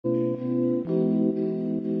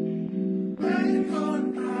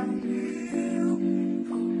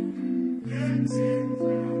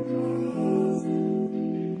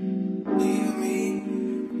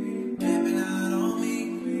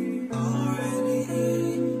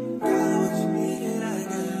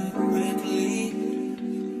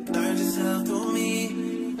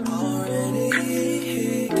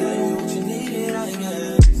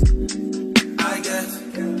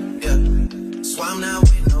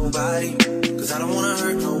nobody, cause I don't wanna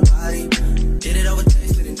hurt nobody. Did it over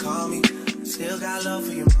text, didn't call me. Still got love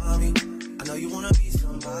for your mommy. I know you wanna be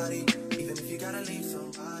somebody, even if you gotta leave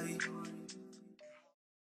somebody.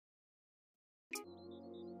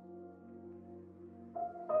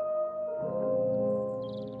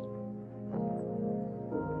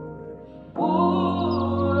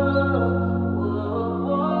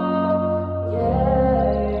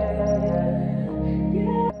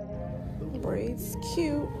 Braids,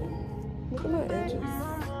 cute. Look at my edges.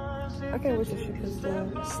 I can't wait till she puts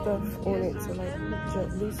the stuff on it to like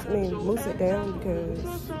loose it down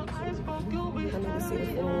because I need to see the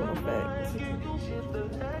full effect.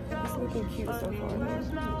 It's looking cute so far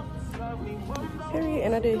though. Period.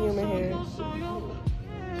 And I did human hair.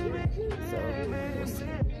 So we'll see.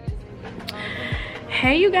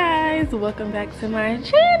 Hey you guys, welcome back to my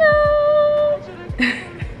channel.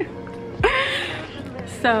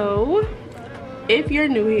 So if you're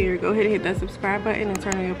new here, go ahead and hit that subscribe button and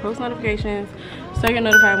turn on your post notifications so you're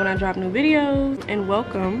notified when I drop new videos, and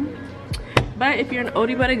welcome. But if you're an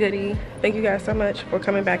oldie but a goodie, thank you guys so much for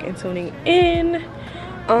coming back and tuning in.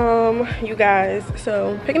 You guys,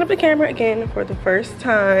 so picking up the camera again for the first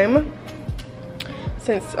time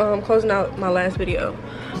since closing out my last video.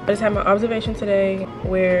 I just had my observation today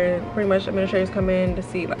where pretty much administrators come in to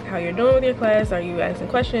see like how you're doing with your class. Are you asking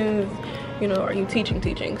questions? You know, are you teaching?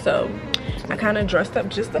 So I kind of dressed up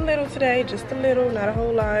just a little today, just a little, not a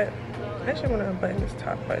whole lot. Actually, I'm gonna unbutton this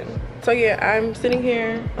top button. So yeah, I'm sitting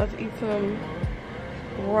here about to eat some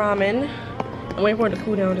ramen. I'm waiting for it to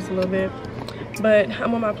cool down just a little bit. But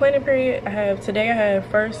I'm on my planning period. Today I have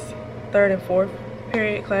first, third, and fourth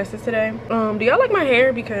period classes today. Do y'all like my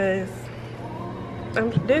hair? Because I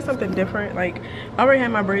did something different. Like, I already had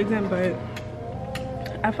my braids in, but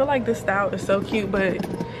I feel like this style is so cute, but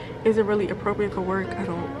is it really appropriate for work? I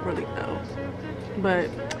don't really know.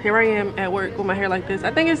 But here I am at work with my hair like this.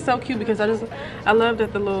 I think it's so cute because I love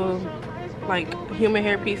that the little like human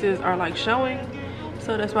hair pieces are like showing.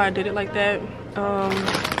 So that's why I did it like that.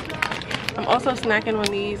 I'm also snacking on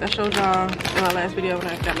these. I showed y'all in my last video when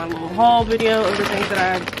I got my little haul video of the things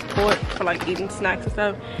that I bought for like eating snacks and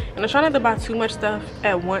stuff. And I try not to buy too much stuff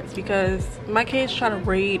at once because my kids try to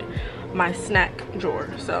raid my snack drawer.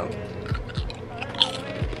 So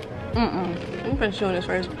I'm finna show this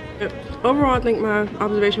first. Overall, I think my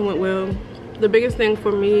observation went well. The biggest thing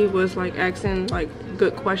for me was like asking like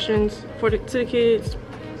good questions to the kids,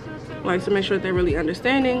 like to make sure that they're really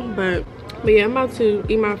understanding. But yeah, I'm about to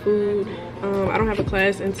eat my food. I don't have a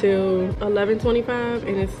class until 11:25,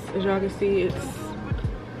 and it's, as y'all can see, it's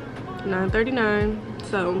 9:39.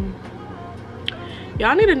 So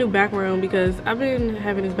y'all need a new background because I've been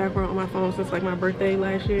having this background on my phone since like my birthday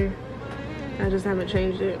last year. I just haven't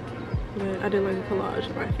changed it, but I did like a collage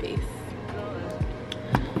of my face.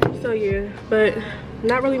 So yeah, but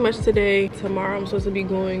not really much today. Tomorrow I'm supposed to be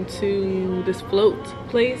going to this float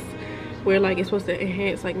place where like it's supposed to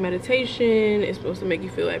enhance like meditation. It's supposed to make you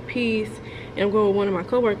feel at peace, and I'm going with one of my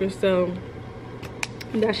coworkers, so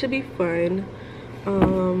that should be fun.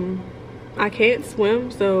 I can't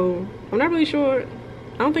swim, so I'm not really sure.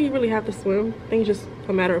 I don't think you really have to swim. I think it's just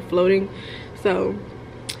a matter of floating. So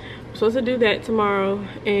I'm supposed to do that tomorrow,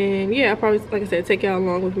 and yeah, I'll probably, like I said, take y'all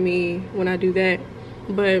along with me when I do that.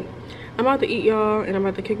 But I'm about to eat, y'all, and I'm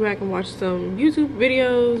about to kick back and watch some YouTube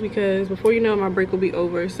videos because before you know, my break will be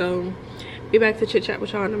over. So be back to chit chat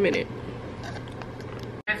with y'all in a minute.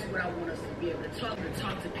 That's what I want us to be able to talk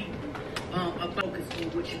to people about focus on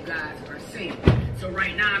what you guys are saying. So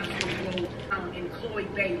right now I'm just gonna go in Chloe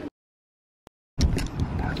Bailey.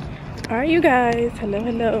 All right, you guys, hello.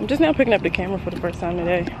 I'm just now picking up the camera for the first time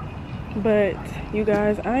today. But you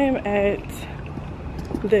guys, I am at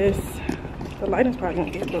this, the lighting's probably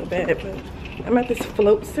gonna get a little bad, but I'm at this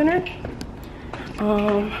float center.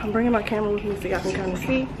 I'm bringing my camera with me so y'all can kind of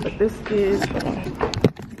see, but this is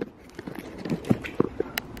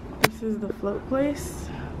the float place,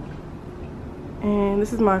 and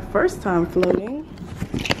this is my first time floating,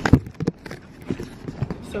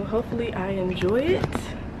 so hopefully I enjoy it.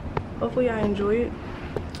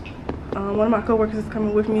 One of my coworkers is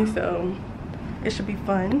coming with me, so it should be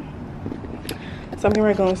fun. So I'm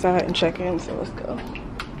gonna go inside and check in, so let's go.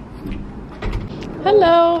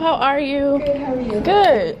 Hello, how are you? Good, how are you?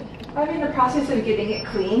 Good. I'm in the process of getting it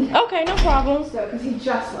cleaned. Okay, no problem. So, because he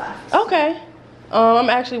just left. Okay. I'm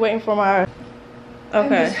actually waiting for my,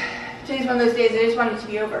 okay. Today's one of those days I just wanted it to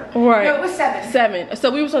be over. Right. No, it was 7. 7. So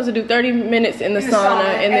we were supposed to do 30 minutes in the sauna,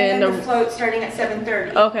 and then the float starting at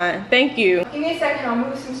 7:30. Okay, thank you. Give me a second, I'll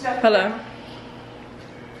move some stuff. Hello.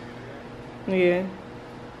 around. Yeah.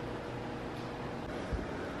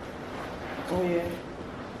 Oh yeah.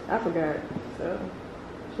 I forgot. So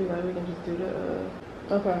she's like, we can just do the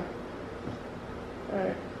okay.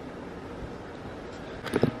 Alright.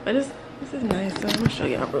 But this is nice, so I'm gonna show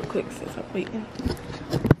y'all real quick since I'm waiting.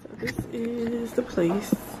 So this is the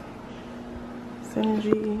place.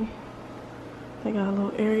 Synergy. They got a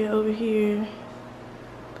little area over here.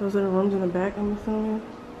 Those are the rooms in the back, I'm assuming.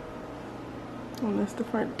 And that's the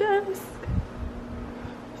front desk.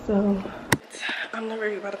 So I'm not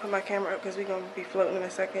really about to put my camera up because we're gonna be floating in a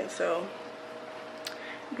second. So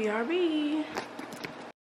BRB.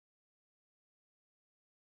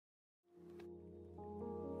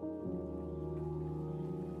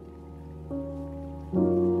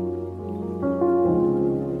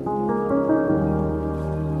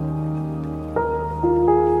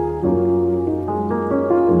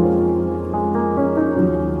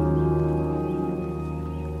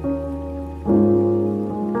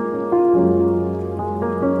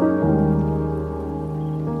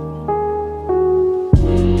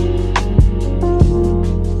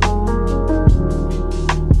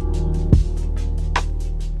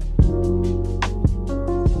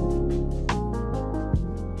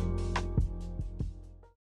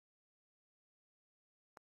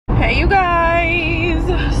 Hey you guys,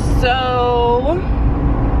 so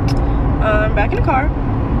I'm back in the car.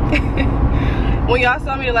 When y'all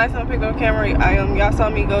saw me the last time I picked up a camera, y'all saw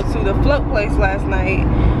me go to the float place last night,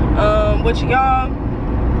 which y'all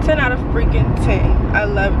 10 out of freaking 10. I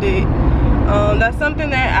loved it. That's something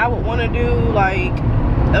that I would want to do like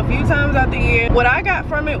a few times out the year. What I got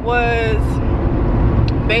from it was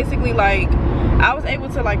basically like I was able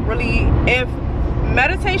to like really, if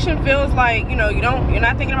meditation feels like, you know, you're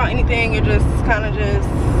not thinking about anything, you're just kind of just,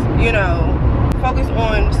 you know, focus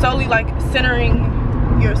on solely like centering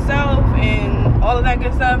yourself and all of that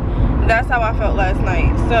good stuff. That's how I felt last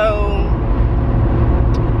night. So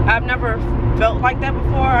I've never felt like that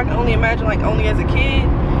before. I can only imagine like only as a kid.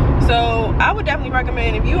 So I would definitely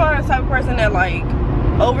recommend, if you are a type of person that like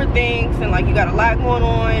overthinks and like you got a lot going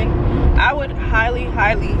on, I would highly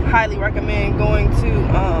recommend going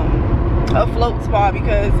to a float spa,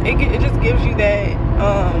 because it just gives you that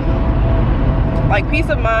like peace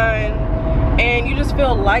of mind, and you just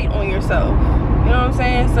feel light on yourself, you know what I'm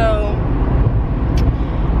saying? So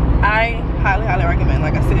I highly recommend.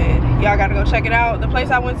 Like I said, y'all gotta go check it out. The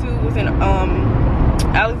place I went to was in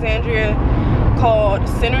Alexandria, called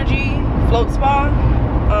Synergy Float Spa,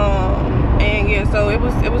 and yeah, so it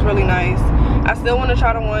was really nice. I still want to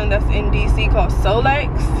try the one that's in DC called Zodiac,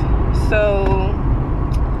 so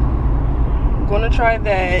gonna try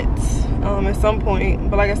that at some point.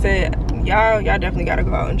 But like I said, y'all definitely gotta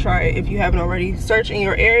go out and try it if you haven't already. Search in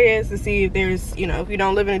your areas to see if there's, you know, if you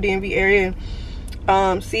don't live in a DMV area,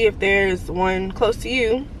 see if there's one close to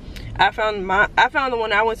you. I found the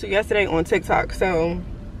one I went to yesterday on TikTok, so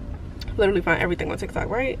literally find everything on TikTok,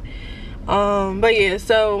 right? But yeah,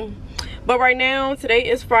 so but right now, today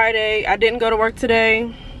is Friday. I didn't go to work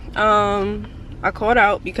today. I called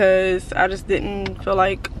out because I just didn't feel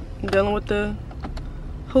like dealing with the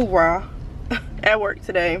hoorah at work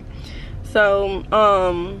today. So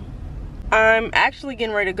I'm actually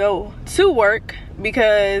getting ready to go to work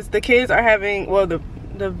because the kids are having, well, the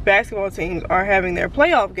basketball teams are having their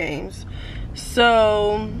playoff games.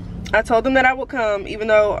 So I told them that I would come, even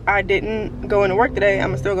though I didn't go into work today.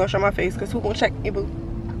 I'm still gonna show my face, because who gonna check me, boo?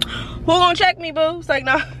 Who gonna check me, boo? It's like,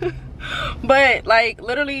 no. But like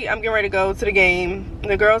literally I'm getting ready to go to the game.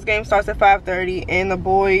 The girls game starts at 5:30 and the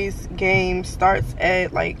boys game starts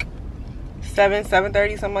at like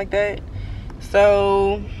 7:30, something like that.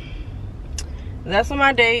 So that's what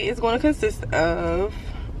my day is going to consist of.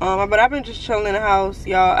 But I've been just chilling in the house,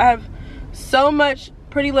 y'all. I have so much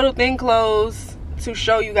Pretty Little Thing clothes to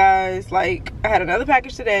show you guys. Like I had another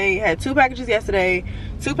package today, had 2 packages yesterday,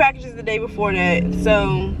 2 packages the day before that.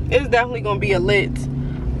 So it's definitely gonna be a lit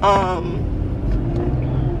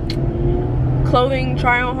clothing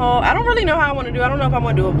try on haul. I don't really know how I want to do. I don't know if I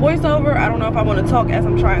want to do a voiceover. I don't know if I want to talk as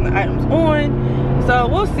I'm trying the items on. So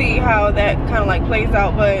we'll see how that kind of like plays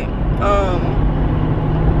out. But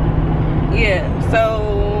yeah,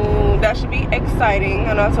 so that should be exciting.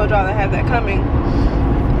 I know I told y'all I had that coming.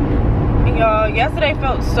 Y'all, yesterday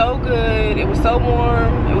felt so good. It was so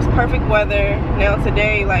warm. It was perfect weather. Now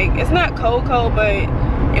today, like, it's not cold, but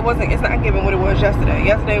it's not giving what it was yesterday.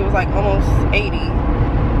 Yesterday was like almost 80.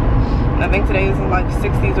 And I think today is in like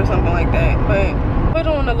 60s or something like that. But I put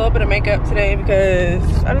on a little bit of makeup today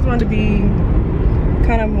because I just wanted to be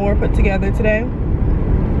kind of more put together today.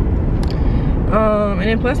 And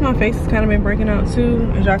then plus my face has kind of been breaking out too,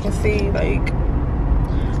 as y'all can see, like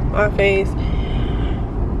my face.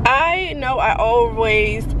 I know know I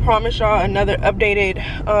always promise y'all another updated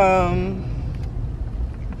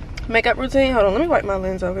makeup routine. Hold on, let me wipe my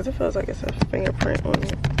lens off because it feels like it's a fingerprint on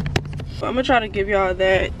it. So I'm gonna try to give y'all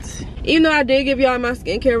that, even though I did give y'all my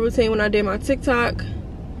skincare routine when I did my TikTok.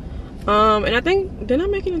 And I think, did I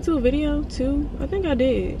make it into a video too? I think I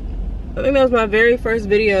did. I think that was my very first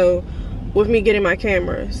video with me getting my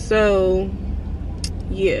camera. So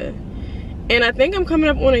yeah, and I think I'm coming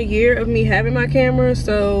up on a year of me having my camera,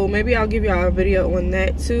 so maybe I'll give y'all a video on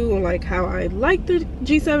that too, on like how I like the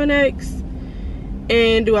G7X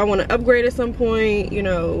and do I want to upgrade at some point, you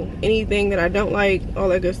know, anything that I don't like, all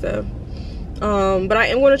that good stuff. But I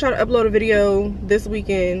am going to try to upload a video this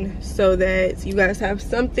weekend so that you guys have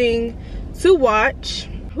something to watch.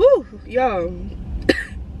 Whew, y'all.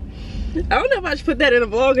 I don't know if I should put that in a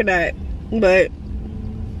vlog or not, but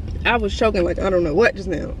I was choking like I don't know what just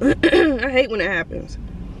now. I hate when it happens.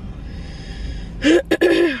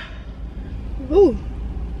 Ooh.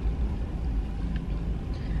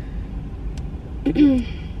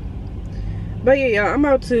 But yeah, y'all, I'm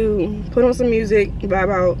about to put on some music,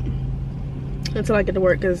 vibe out until I get to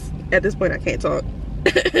work, because at this point I can't talk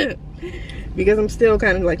because I'm still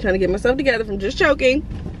kind of like trying to get myself together from just choking.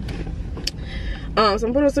 So I'm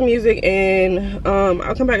putting on some music, and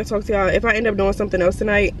I'll come back and talk to y'all if I end up doing something else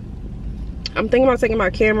tonight. I'm thinking about taking my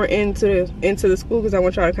camera into the school because I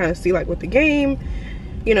want y'all to kind of see like with the game,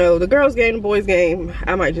 you know, the girls game, the boys game.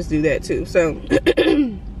 I might just do that too. So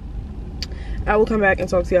I will come back and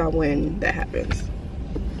talk to y'all when that happens.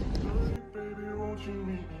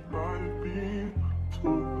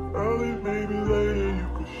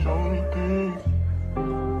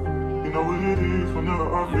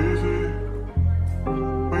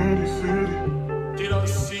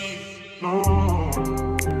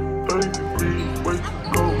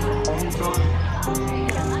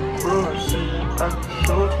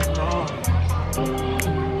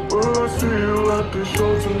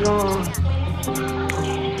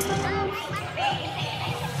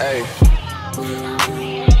 Hey,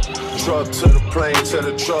 truck to the plane, to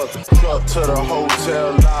the truck to the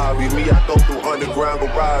hotel lobby. Me, I go through underground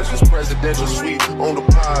garages, presidential suite on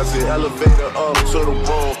deposit, elevator up to the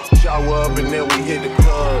room, shower up and then we hit the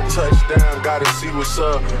club. Touchdown, gotta see what's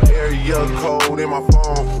up. Area code in my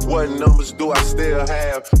phone. What numbers do I still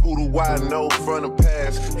have? Who do I know from the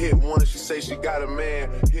past? Hit one, she say she got a man.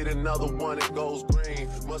 Hit another one, it goes green.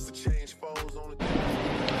 Must have changed phones on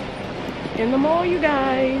the In the mall, you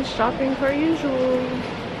guys, shopping per usual.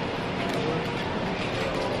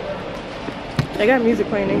 They got music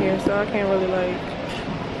playing in here, so I can't really like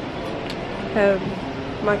have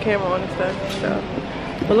my camera on and stuff. So,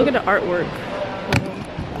 but look at the artwork.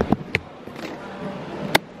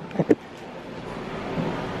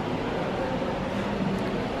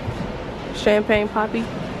 Champagne poppy.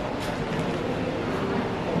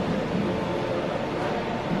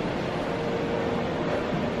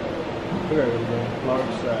 There we go.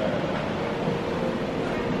 Large side.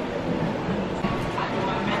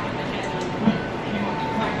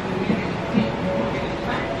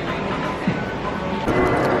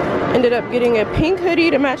 Ended up getting a pink hoodie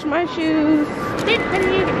to match my shoes.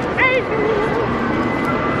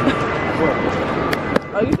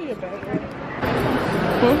 Oh, you see your bag?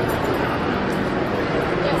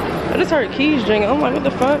 I just heard keys jingling. I'm like, what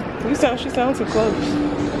the fuck? She sounds too close.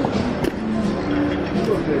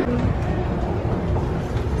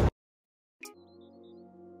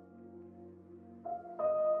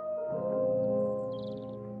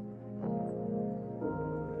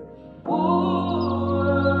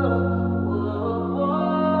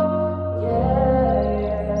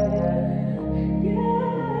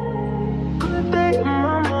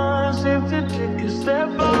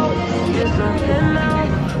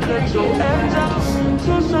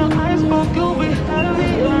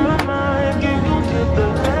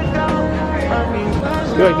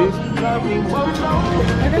 You like these?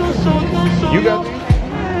 You got these?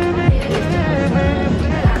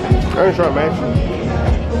 InShot, man.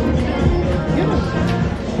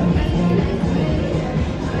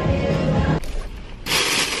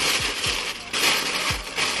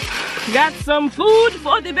 Got some food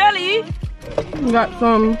for the belly. Got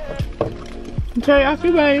some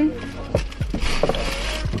teriyaki rain.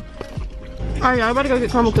 Alright, y'all, about to go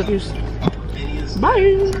get caramel cookies.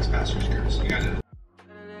 Bye.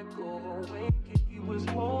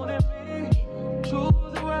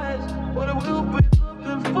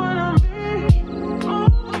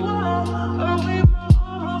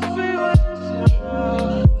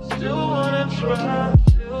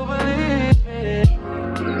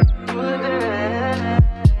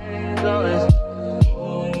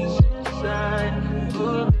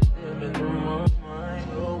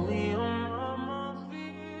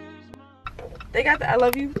 They got the I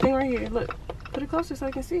love you thing right here. Look, put it closer so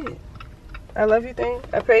I can see it. I love you thing.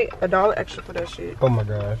 I paid $1 extra for that shit. Oh my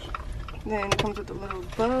gosh. Then it comes with a little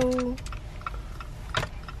bow.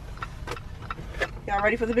 Y'all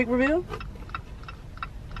ready for the big reveal?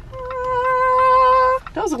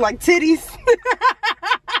 Those look like titties.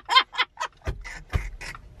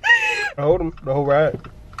 I hold them the whole ride.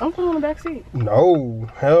 I'm putting on the back seat. No,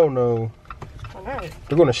 hell no. Why not?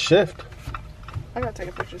 They're gonna shift. I gotta take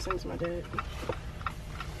a picture to send to my dad.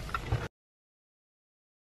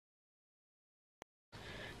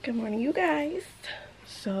 Good morning, you guys.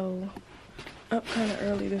 So, up kind of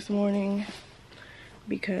early this morning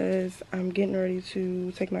because I'm getting ready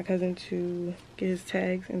to take my cousin to get his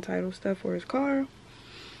tags and title stuff for his car.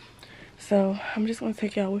 So, I'm just gonna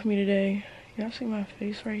take y'all with me today. Y'all see my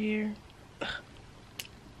face right here?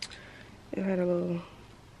 It had a little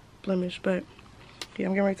blemish, but yeah,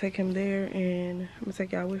 I'm getting ready to take him there and I'm gonna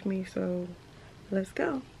take y'all with me, so let's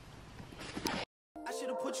go. I should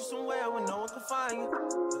have put you somewhere where no one can find you.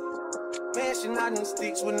 Mansion out in the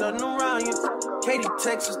sticks with nothing around you. Katy,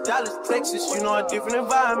 Texas, Dallas, Texas, you know a different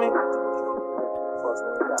environment.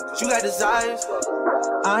 You got desires,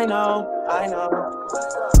 I know.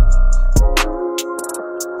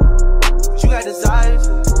 You got desires,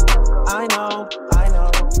 I know.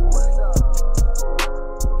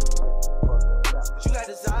 You got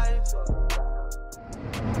desires.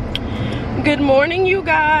 Good morning, you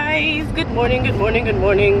guys. Good morning.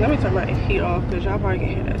 Let me turn my heat off because y'all probably can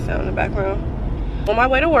hear that sound in the background. On my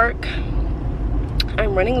way to work,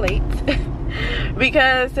 I'm running late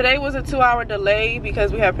because today was a 2-hour delay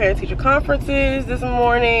because we have parent-teacher conferences this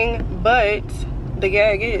morning. But the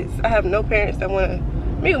gag is I have no parents that want to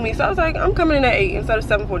meet with me, so I was like, I'm coming in at 8 instead of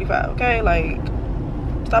 7:45. Okay, like,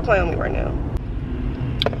 stop playing with me right now.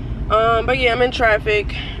 But yeah, I'm in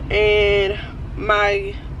traffic and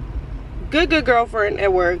my good girlfriend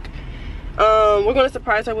at work, we're gonna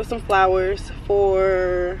surprise her with some flowers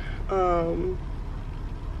for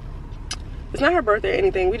it's not her birthday or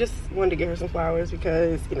anything. We just wanted to get her some flowers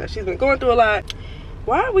because, you know, she's been going through a lot.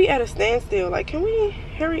 Why are we at a standstill? Like, can we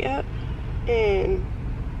hurry up? And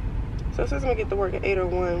so it says I'm gonna get to work at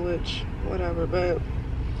 8:01, which whatever, but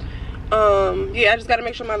yeah, I just gotta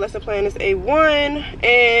make sure my lesson plan is A1.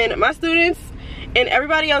 And my students and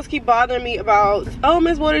everybody else keep bothering me about, oh,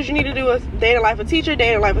 Ms. Waters, you need to do a day in the life of teacher, day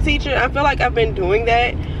in the life of teacher. I feel like I've been doing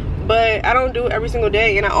that, but I don't do it every single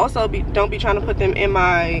day. And I also don't be trying to put them in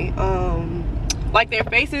my like their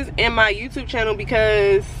faces in my YouTube channel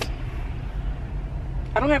because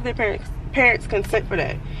I don't have their parents consent for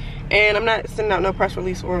that, and I'm not sending out no press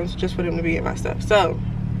release forms just for them to be in my stuff. So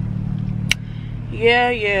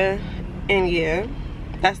yeah,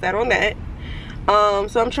 that's that on that.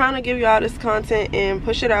 So I'm trying to give y'all this content and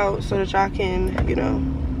push it out so that y'all can, you know,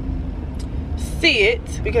 see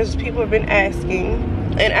it because people have been asking.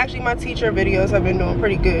 And actually my teacher videos have been doing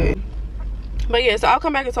pretty good. But yeah, so I'll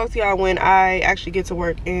come back and talk to y'all when I actually get to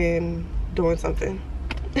work and doing something.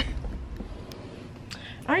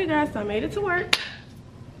 Alright guys, so I made it to work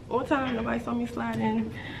on time. Nobody saw me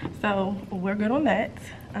sliding, so we're good on that.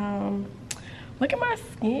 Look at my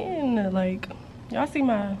skin. Like, y'all see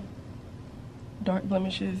my dark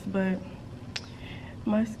blemishes, but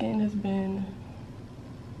my skin has been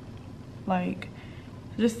like,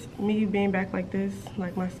 just me being back like this,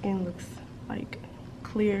 like my skin looks like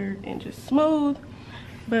clear and just smooth,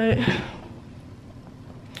 but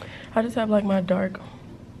I just have like my dark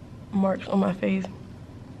marks on my face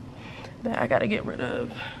that I gotta get rid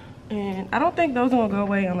of, and I don't think those are gonna go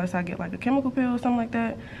away unless I get like a chemical peel or something like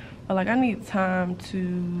that. But like, I need time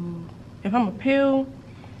to, if I'm a pill,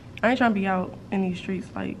 I ain't trying to be out in these streets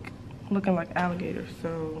like looking like alligators,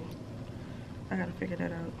 so I gotta figure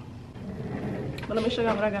that out. But let me show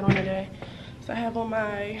y'all what I got on today. So I have on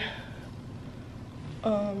my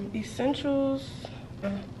essentials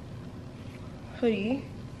hoodie.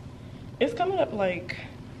 It's coming up like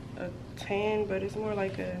a tan, but it's more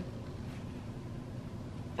like a,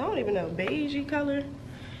 I don't even know, beigey color.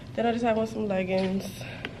 Then I just have on some leggings.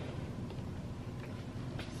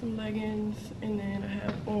 And then I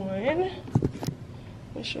have on, let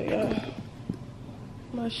me show y'all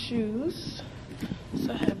my shoes.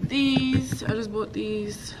 So I have these. I just bought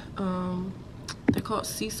these. They're called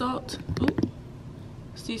Sea Salt.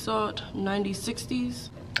 Sea Salt 9060s.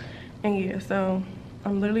 And yeah, so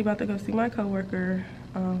I'm literally about to go see my coworker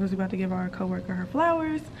because we're about to give our coworker her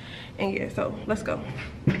flowers. And yeah, so let's go.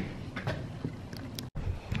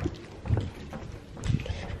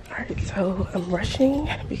 Alright, so I'm rushing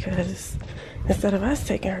because instead of us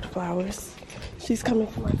taking her the flowers, she's coming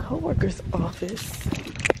to my coworker's office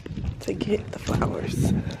to get the flowers.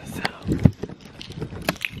 So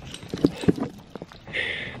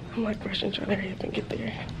I'm like rushing, trying to hurry up and get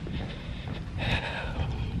there.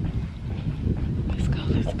 Let's go,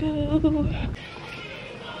 let's go.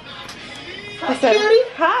 What's up?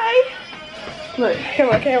 Hi. Look,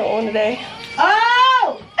 my camera on today.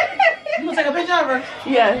 Oh! You gonna take a picture of her?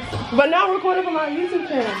 Yes, but now I'm recording for my YouTube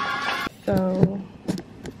channel. So,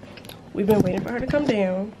 we've been waiting for her to come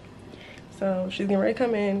down. So, she's getting ready to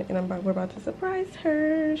come in, and we're about to surprise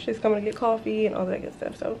her. She's coming to get coffee and all that good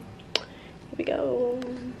stuff. So, here we go.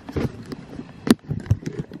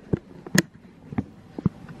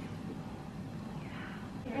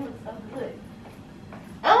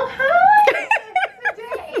 Oh, hi!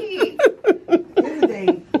 It's a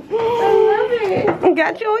date. I love it.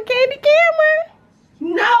 Got you on candy camera.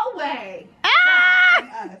 No way! Ah!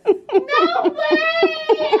 No way!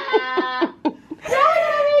 Y'all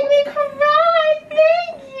gonna make me cry.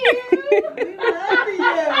 Thank you. We love you.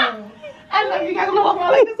 I love you guys. I'm gonna walk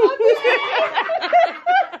around like this all day.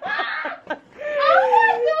 Oh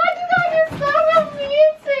my god, you guys are so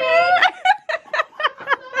romantic.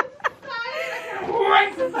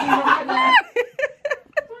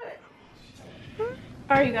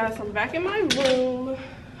 Alright, you guys, I'm back in my room.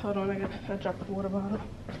 Hold on, I dropped the water bottle.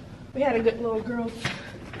 We had a good little girls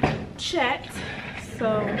chat. So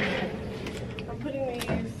I'm putting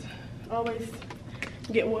these, always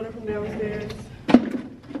get water from downstairs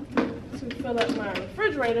to fill up my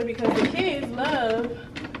refrigerator because the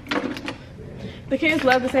kids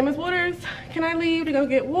love the same as waters. Can I leave to go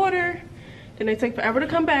get water? Then they take forever to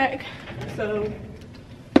come back. So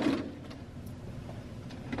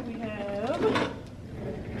we have,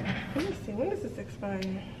 let me see, when does this expire?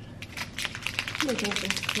 I'm gonna drink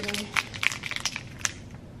this today.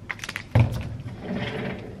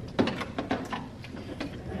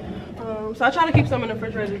 So I try to keep some in the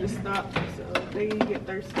refrigerator to stop so if they get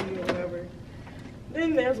thirsty or whatever.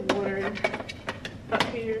 Then there's water up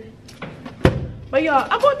here. But y'all,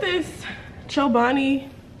 I bought this Chobani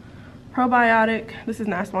probiotic. This is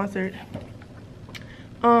not sponsored.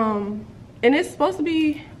 And it's supposed to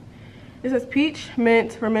be, it says peach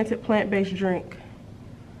mint fermented plant-based drink.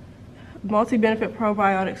 Multi-benefit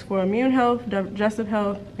probiotics for immune health, digestive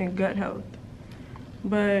health, and gut health.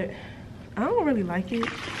 But I don't really like it.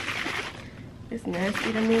 It's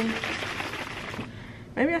nasty to me.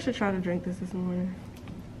 Maybe I should try to drink this morning.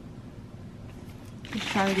 Just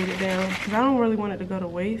try to get it down because I don't really want it to go to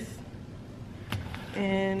waste.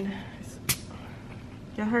 And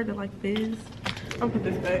y'all heard it like fizz. I'll put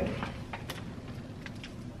this back.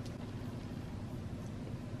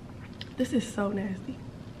 This is so nasty.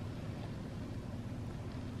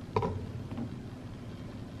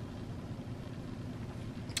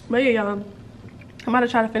 But yeah, y'all, I'm about to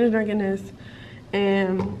try to finish drinking this,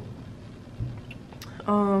 and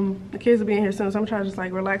the kids will be in here soon, so I'm trying to just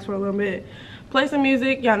like relax for a little bit, play some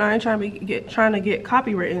music. Y'all know I ain't trying to get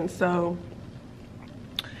copywritten, so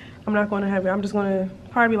I'm not going to have it. I'm just going to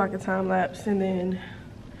probably be like a time lapse, and then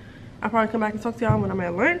I'll probably come back and talk to y'all when I'm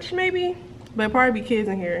at lunch maybe. But it'll probably be kids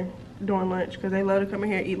in here during lunch because they love to come in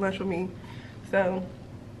here and eat lunch with me. So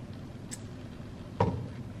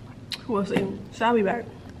we'll see. So I'll be back.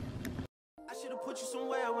 I should have put you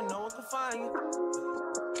somewhere where no one can find you.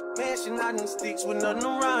 Mansion out in the sticks with nothing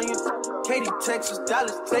around you. Katy, Texas,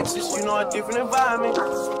 Dallas, Texas, you know a different environment.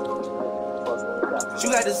 You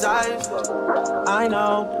got desires, I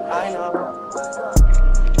know.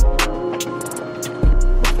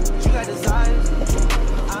 You got desires,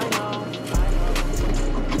 I know.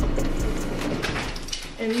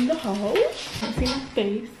 In the hall, I see my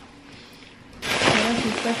face. I got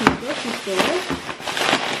some stuff in the grocery store.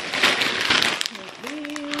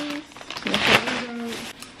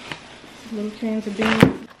 Little cans of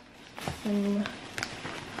beans, some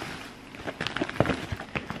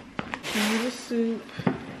cans of soup.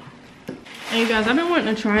 And you guys, I've been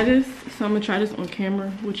wanting to try this, so I'm gonna try this on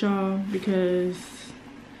camera with y'all because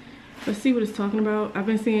let's see what it's talking about. I've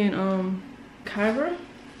been seeing Kyra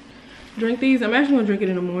drink these. I'm actually gonna drink it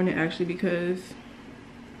in the morning actually because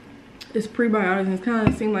it's prebiotics and it's kind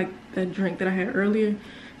of seemed like that drink that I had earlier.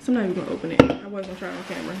 So I'm not even gonna open it. I wasn't gonna try it on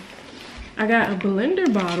camera. I got a blender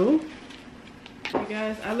bottle. You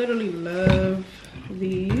guys, I literally love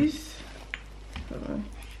these. Hold on.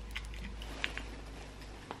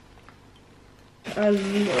 I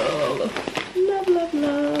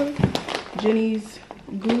love Jenny's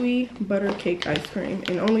gooey butter cake ice cream,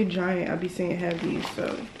 and only Giant I be seeing have these.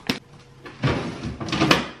 So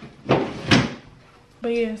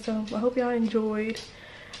but yeah, so I hope y'all enjoyed.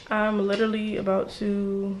 I'm literally about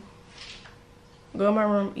to go in my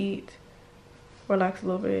room, eat, relax a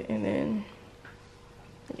little bit, and then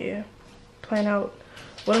yeah, plan out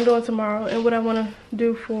what I'm doing tomorrow and what I want to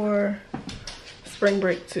do for spring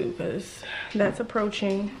break too, because that's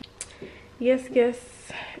approaching. Yes,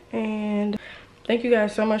 and thank you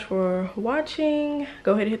guys so much for watching.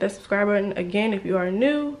 Go ahead and hit that subscribe button again if you are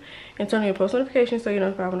new, and turn on your post notifications so you're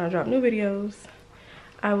notified when I drop new videos.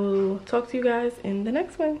 I will talk to you guys in the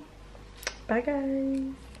next one. Bye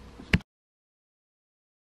guys.